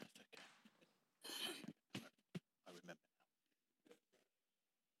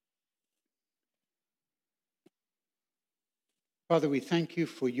Father, we thank you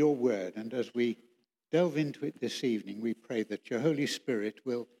for your word, and as we delve into it this evening, we pray that your Holy Spirit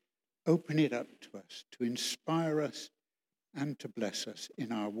will open it up to us, to inspire us and to bless us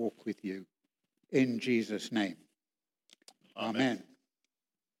in our walk with you. In Jesus' name. Amen.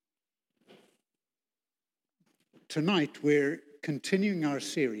 Tonight we're continuing our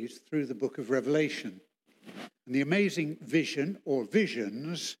series through the book of Revelation and the amazing vision or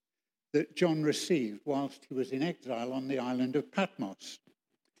visions that John received whilst he was in exile on the island of Patmos.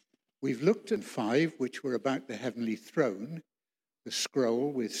 We've looked at 5, which were about the heavenly throne, the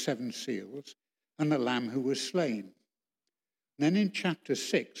scroll with 7 seals, and the Lamb who was slain. Then in chapter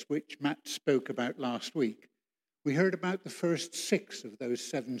 6, which Matt spoke about last week, we heard about the first 6 of those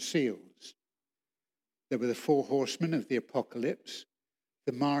 7 seals. There were the 4 horsemen of the apocalypse,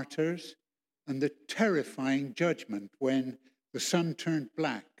 the martyrs, and the terrifying judgment when the sun turned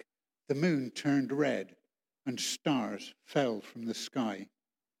black, the moon turned red, and stars fell from the sky.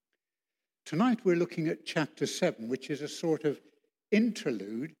 Tonight we're looking at chapter 7, which is a sort of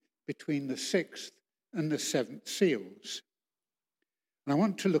interlude between the 6th and the 7th seals. And I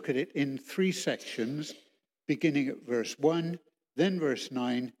want to look at it in 3 sections, beginning at verse 1, then verse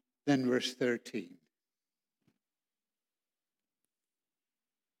 9, then verse 13.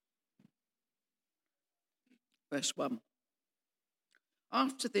 Verse 1.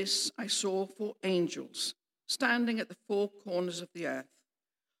 After this I saw 4 angels standing at the 4 corners of the earth,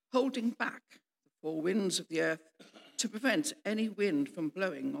 holding back the 4 winds of the earth to prevent any wind from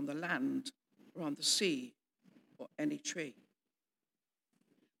blowing on the land or on the sea or any tree.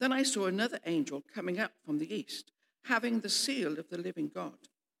 Then I saw another angel coming up from the east, having the seal of the living God.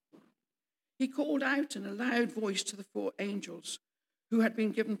 He called out in a loud voice to the 4 angels who had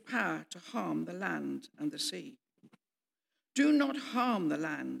been given power to harm the land and the sea. Do not harm the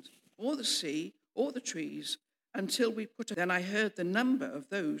land or the sea or the trees until we put. Then I heard the number of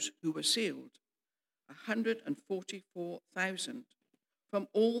those who were sealed, 144,000 from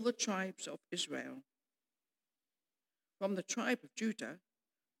all the tribes of Israel. From the tribe of Judah,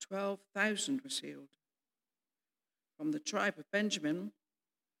 12,000 were sealed. From the tribe of Benjamin,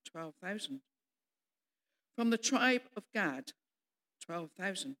 12,000. From the tribe of Gad,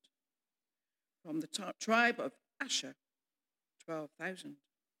 12,000. From the tribe of Asher, 12,000.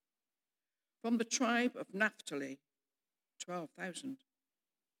 From the tribe of Naphtali, 12,000.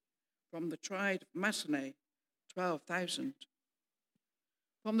 From the tribe of Manasseh, 12,000.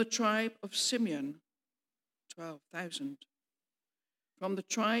 From the tribe of Simeon, 12,000. From the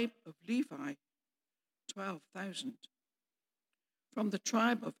tribe of Levi, 12,000. From the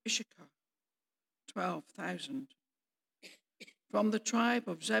tribe of Issachar, 12,000. From the tribe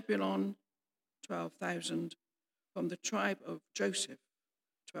of Zebulun, 12,000. From the tribe of Joseph,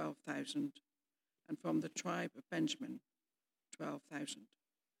 12,000. And from the tribe of Benjamin, 12,000.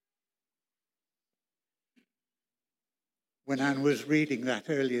 When Anne was reading that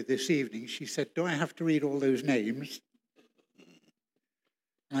earlier this evening, she said, "Do I have to read all those names?"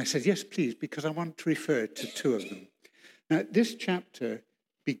 And I said, "Yes, please, because I want to refer to 2 of them." Now, this chapter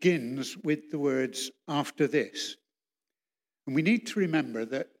begins with the words, "after this." And we need to remember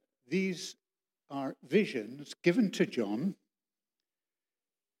that these are visions given to John,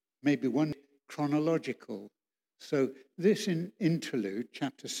 maybe one chronological. So this interlude,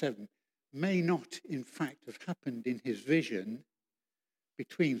 chapter 7, may not, in fact, have happened in his vision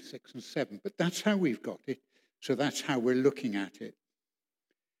between 6 and 7, but that's how we've got it, so that's how we're looking at it.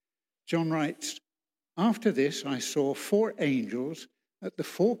 John writes, "After this I saw 4 angels at the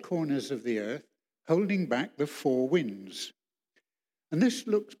 4 corners of the earth, holding back the 4 winds." And this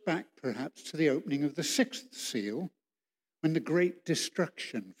looks back perhaps to the opening of the 6th seal, when the great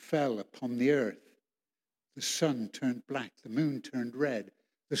destruction fell upon the earth. The sun turned black, the moon turned red,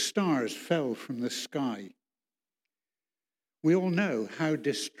 the stars fell from the sky. We all know how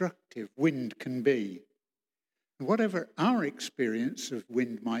destructive wind can be. And whatever our experience of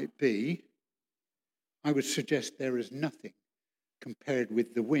wind might be, I would suggest there is nothing compared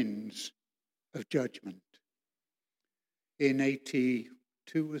with the winds of judgment. In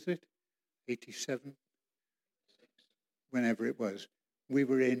 82, was it? 87? Whenever it was. We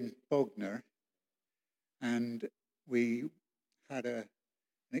were in Bognor and we had an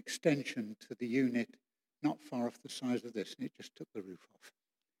extension to the unit not far off the size of this, and it just took the roof off.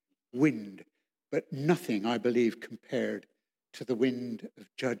 Wind, but nothing, I believe, compared to the wind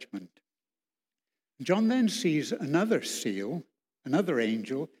of judgment. John then sees another seal, another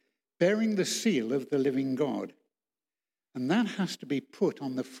angel, bearing the seal of the living God. And that has to be put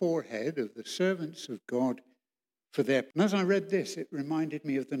on the forehead of the servants of God for their... And as I read this, it reminded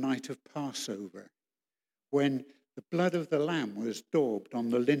me of the night of Passover, when The blood of the lamb was daubed on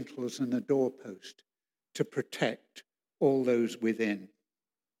the lintels and the doorpost to protect all those within.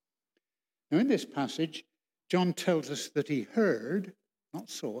 Now, in this passage, John tells us that he heard, not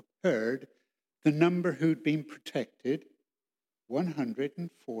saw, heard the number who'd been protected,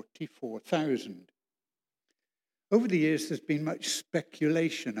 144,000. Over the years, there's been much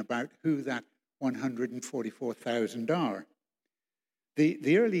speculation about who that 144,000 are.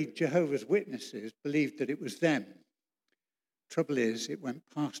 The early Jehovah's Witnesses believed that it was them. Trouble is, it went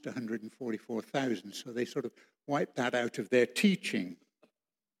past 144,000, so they sort of wiped that out of their teaching.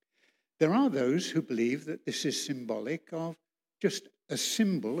 There are those who believe that this is symbolic of just a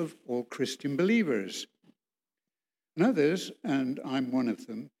symbol of all Christian believers. And others, and I'm one of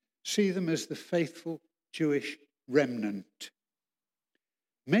them, see them as the faithful Jewish remnant.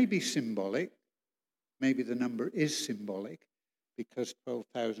 Maybe symbolic, maybe the number is symbolic, because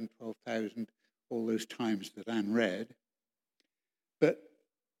 12,000, all those times that Anne read. But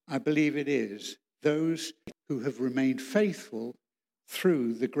I believe it is those who have remained faithful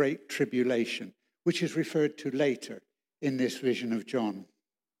through the Great Tribulation, which is referred to later in this vision of John.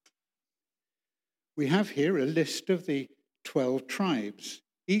 We have here a list of the 12 tribes,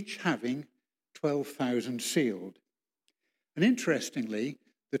 each having 12,000 sealed. And interestingly,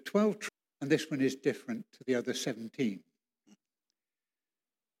 the 12 tribes, and this one is different to the other 17.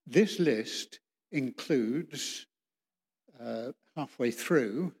 This list includes, halfway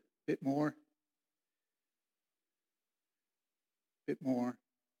through, a bit more.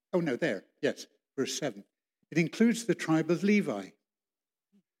 Oh, no, there, yes, verse 7. It includes the tribe of Levi.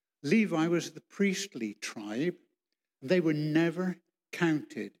 Levi was the priestly tribe. They were never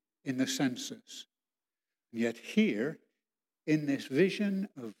counted in the census. And yet here, in this vision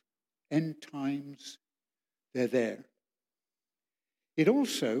of end times, they're there. It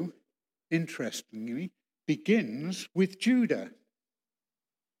also, interestingly, begins with Judah.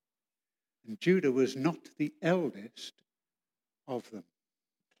 And Judah was not the eldest of them,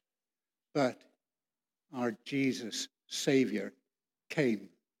 but our Jesus, Savior, came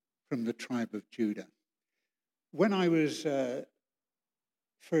from the tribe of Judah. When I was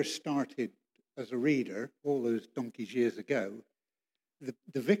first started as a reader, all those donkeys years ago,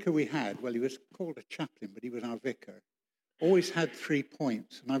 the vicar we had, well, he was called a chaplain, but he was our vicar, always had 3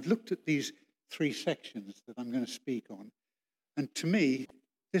 points. And I've looked at these 3 sections that I'm going to speak on. And to me,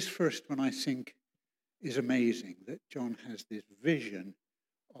 this first one, I think, is amazing, that John has this vision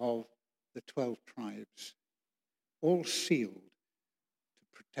of the 12 tribes, all sealed to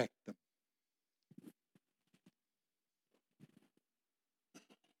protect them.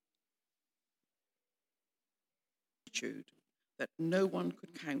 That no one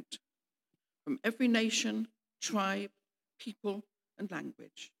could count, from every nation, tribe, people, and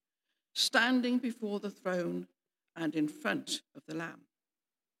language, standing before the throne and in front of the Lamb.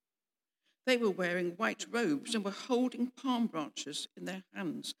 They were wearing white robes and were holding palm branches in their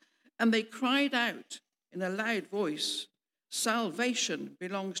hands, and they cried out in a loud voice, "Salvation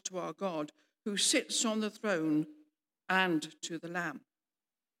belongs to our God, who sits on the throne, and to the Lamb."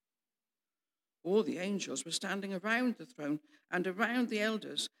 All the angels were standing around the throne and around the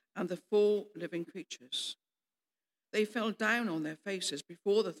elders and the 4 living creatures. They fell down on their faces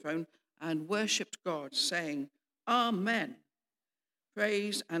before the throne and worshipped God, saying, "Amen.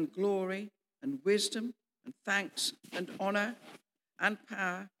 Praise and glory and wisdom and thanks and honor and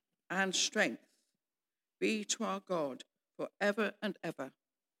power and strength be to our God forever and ever.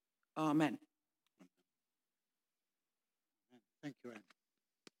 Amen." Thank you, Anne.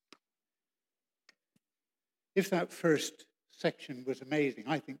 If that first section was amazing,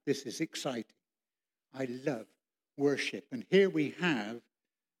 I think this is exciting. I love worship. And here we have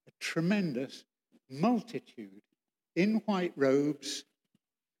a tremendous multitude in white robes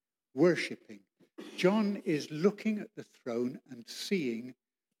worshipping. John is looking at the throne and seeing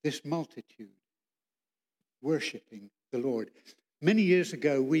this multitude worshipping the Lord. Many years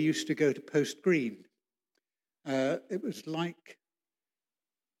ago, we used to go to Post Green. It was like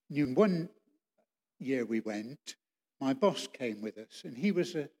one year we went, my boss came with us, and he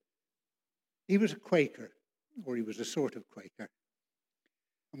was a Quaker, or he was a sort of Quaker.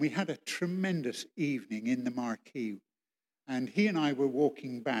 And we had a tremendous evening in the marquee. And he and I were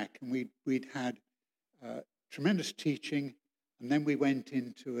walking back, and we'd had tremendous teaching, and then we went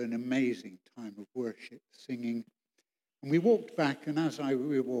into an amazing time of worship, singing. And we walked back, and as we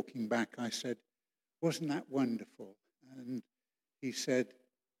were walking back, I said, "Wasn't that wonderful?" And he said,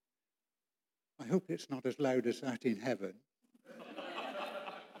 "I hope it's not as loud as that in heaven."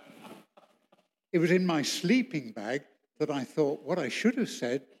 It was in my sleeping bag that I thought what I should have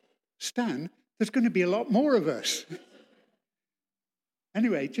said, "Stan, there's going to be a lot more of us.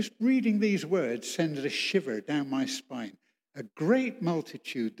 Anyway, just reading these words sends a shiver down my spine. A great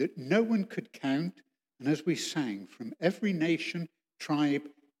multitude that no one could count, and as we sang, from every nation, tribe,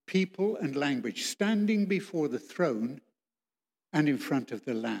 people, and language, standing before the throne and in front of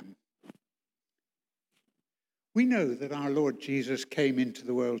the Lamb. We know that our Lord Jesus came into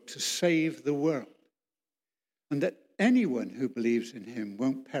the world to save the world, and that anyone who believes in him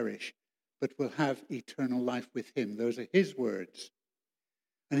won't perish, but will have eternal life with him. Those are his words.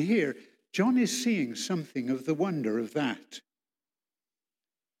 And here, John is seeing something of the wonder of that.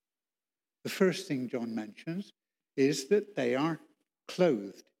 The first thing John mentions is that they are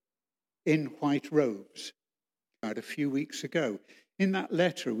clothed in white robes. A few weeks ago, in that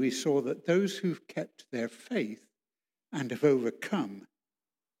letter, we saw that those who've kept their faith and have overcome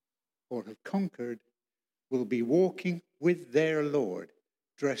or have conquered will be walking with their Lord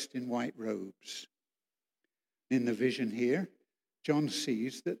dressed in white robes. In the vision here, John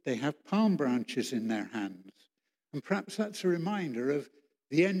sees that they have palm branches in their hands. And perhaps that's a reminder of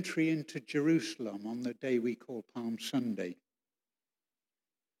the entry into Jerusalem on the day we call Palm Sunday.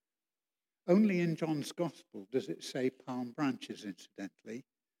 Only in John's Gospel does it say palm branches, incidentally.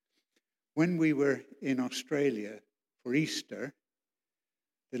 When we were in Australia for Easter,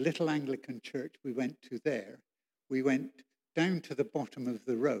 the little Anglican church we went to there, we went down to the bottom of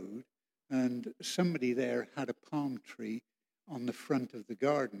the road, and somebody there had a palm tree on the front of the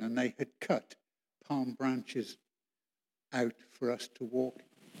garden, and they had cut palm branches out for us to walk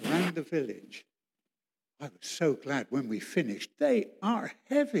around the village. I was so glad when we finished. They are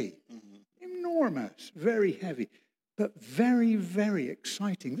heavy, enormous, very heavy, but very, very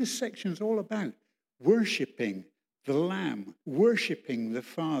exciting. This section is all about worshipping the Lamb, worshipping the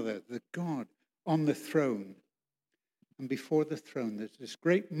Father, the God on the throne. And before the throne, there's this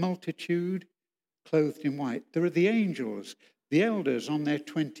great multitude clothed in white. There are the angels, the elders on their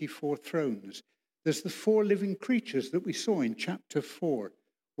 24 thrones. There's the 4 living creatures that we saw in chapter 4.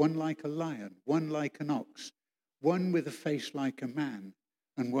 One like a lion, one like an ox, one with a face like a man,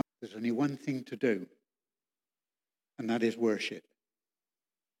 and one. There's only one thing to do, and that is worship.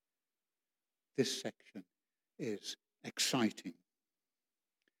 This section is exciting.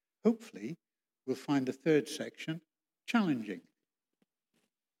 Hopefully, we'll find the third section challenging.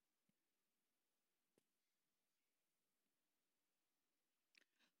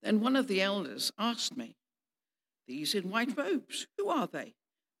 Then one of the elders asked me, "These in white robes, who are they?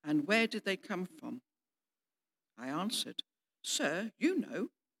 And where did they come from?" I answered, "Sir, you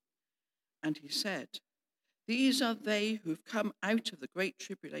know." And he said, "These are they who've come out of the great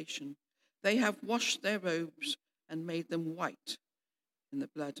tribulation. They have washed their robes and made them white in the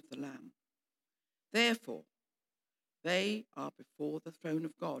blood of the Lamb. Therefore, they are before the throne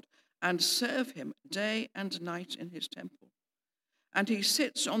of God and serve him day and night in his temple. And he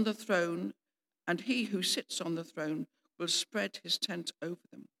sits on the throne, and he who sits on the throne will spread his tent over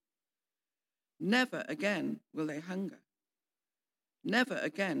them. Never again will they hunger. Never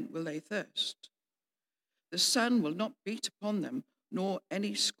again will they thirst. The sun will not beat upon them, nor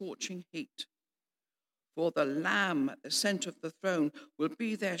any scorching heat. For the Lamb at the center of the throne will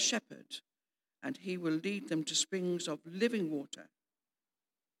be their shepherd, and he will lead them to springs of living water.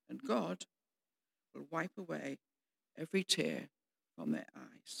 And God will wipe away every tear from their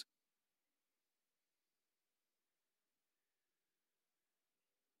eyes."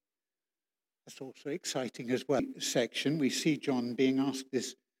 That's also exciting as well. Section, we see John being asked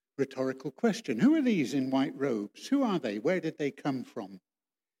this rhetorical question. Who are these in white robes? Who are they? Where did they come from?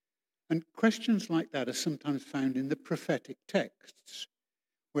 And questions like that are sometimes found in the prophetic texts,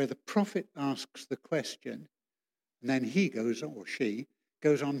 where the prophet asks the question, and then he goes, or she,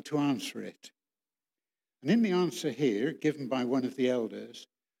 goes on to answer it. And in the answer here, given by one of the elders,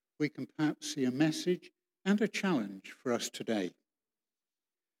 we can perhaps see a message and a challenge for us today.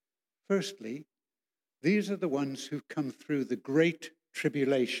 Firstly, these are the ones who've come through the great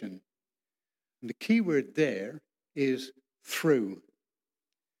tribulation. And the key word there is through.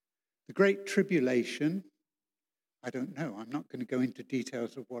 The great tribulation, I don't know, I'm not going to go into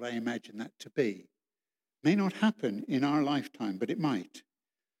details of what I imagine that to be. May not happen in our lifetime, but it might.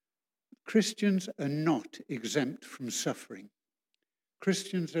 Christians are not exempt from suffering.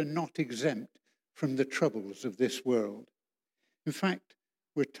 Christians are not exempt from the troubles of this world. In fact,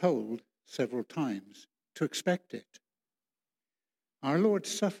 we're told several times to expect it. Our Lord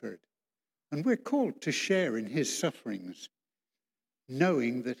suffered, and we're called to share in his sufferings,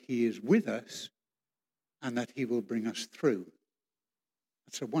 knowing that he is with us and that he will bring us through.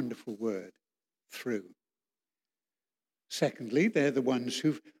 That's a wonderful word, through. Secondly, they're the ones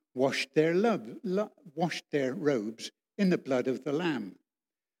who've washed their robes in the blood of the Lamb.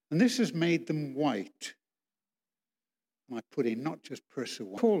 And this has made them white. And I put in not just purser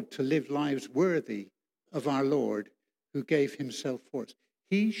white, called to live lives worthy of our Lord who gave himself for us.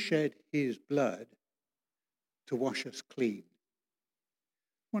 He shed his blood to wash us clean.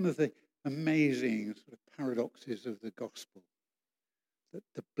 One of the amazing sort of paradoxes of the gospel, that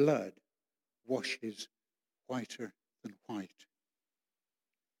the blood washes whiter than white.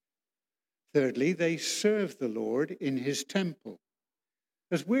 Thirdly, they serve the Lord in his temple,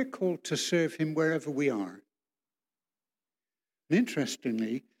 as we're called to serve him wherever we are. And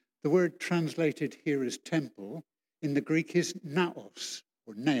interestingly, the word translated here as temple in the Greek is naos,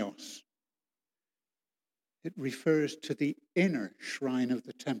 or naos. It refers to the inner shrine of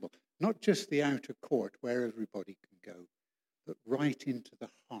the temple, not just the outer court where everybody can go, but right into the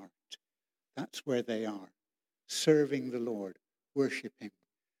heart. That's where they are, serving the Lord, worshiping.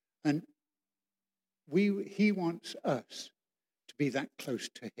 And he wants us to be that close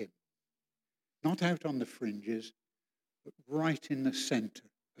to him. Not out on the fringes, but right in the center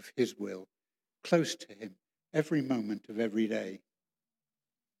of his will, close to him every moment of every day.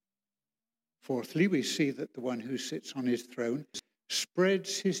 Fourthly, we see that the one who sits on his throne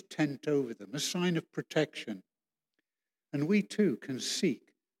spreads his tent over them, a sign of protection. And we too can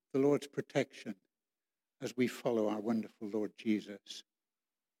seek the Lord's protection as we follow our wonderful Lord Jesus.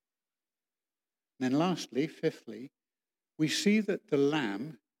 And then lastly, fifthly, we see that the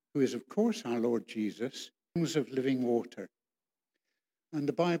Lamb, who is of course our Lord Jesus, springs of living water. And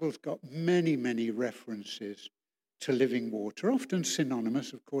the Bible's got many, many references to living water, often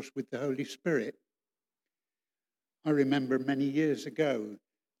synonymous, of course, with the Holy Spirit. I remember many years ago,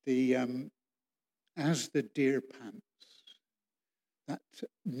 As the Deer Pants, that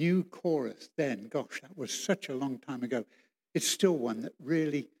new chorus then, gosh, that was such a long time ago. It's still one that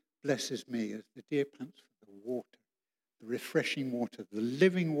really blesses me, as the deer pants for the water, the refreshing water, the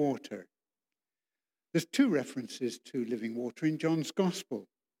living water. There's two references to living water in John's Gospel.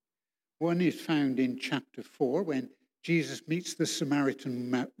 One is found in chapter 4 when Jesus meets the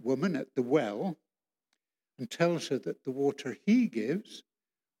Samaritan woman at the well and tells her that the water he gives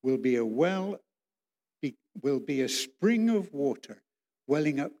will be a spring of water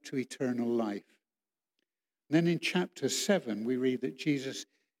welling up to eternal life. And then in chapter 7 we read that Jesus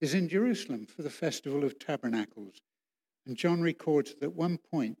is in Jerusalem for the Festival of Tabernacles. And John records that at one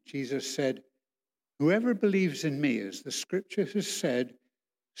point Jesus said, "Whoever believes in me, as the scripture has said,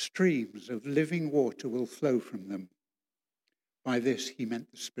 streams of living water will flow from them." By this he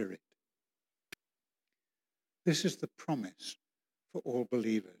meant the Spirit. This is the promise for all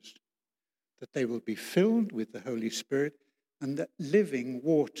believers, that they will be filled with the Holy Spirit and that living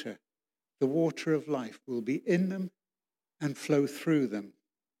water, the water of life, will be in them and flow through them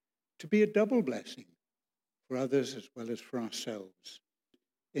to be a double blessing for others as well as for ourselves.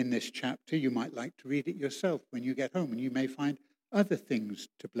 In this chapter, you might like to read it yourself when you get home, and you may find other things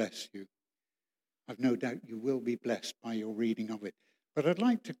to bless you. I've no doubt you will be blessed by your reading of it. But I'd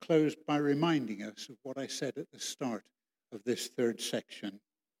like to close by reminding us of what I said at the start of this third section.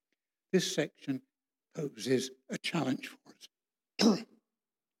 This section poses a challenge for us.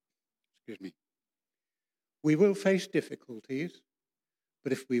 Excuse me. We will face difficulties,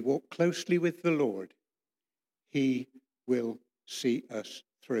 but if we walk closely with the Lord, he will see us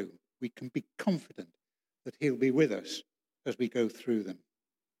through. We can be confident that he'll be with us as we go through them.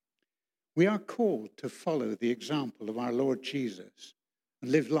 We are called to follow the example of our Lord Jesus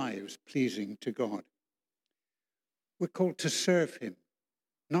and live lives pleasing to God. We're called to serve him,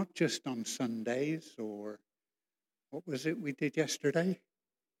 not just on Sundays or what was it we did yesterday,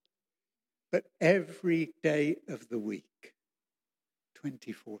 but every day of the week,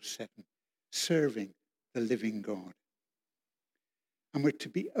 24/7, serving the living God. And we're to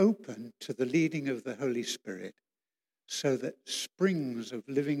be open to the leading of the Holy Spirit so that springs of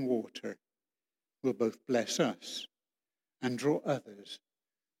living water will both bless us and draw others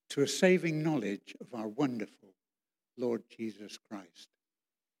to a saving knowledge of our wonderful Lord Jesus Christ.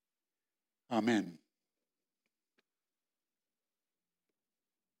 Amen.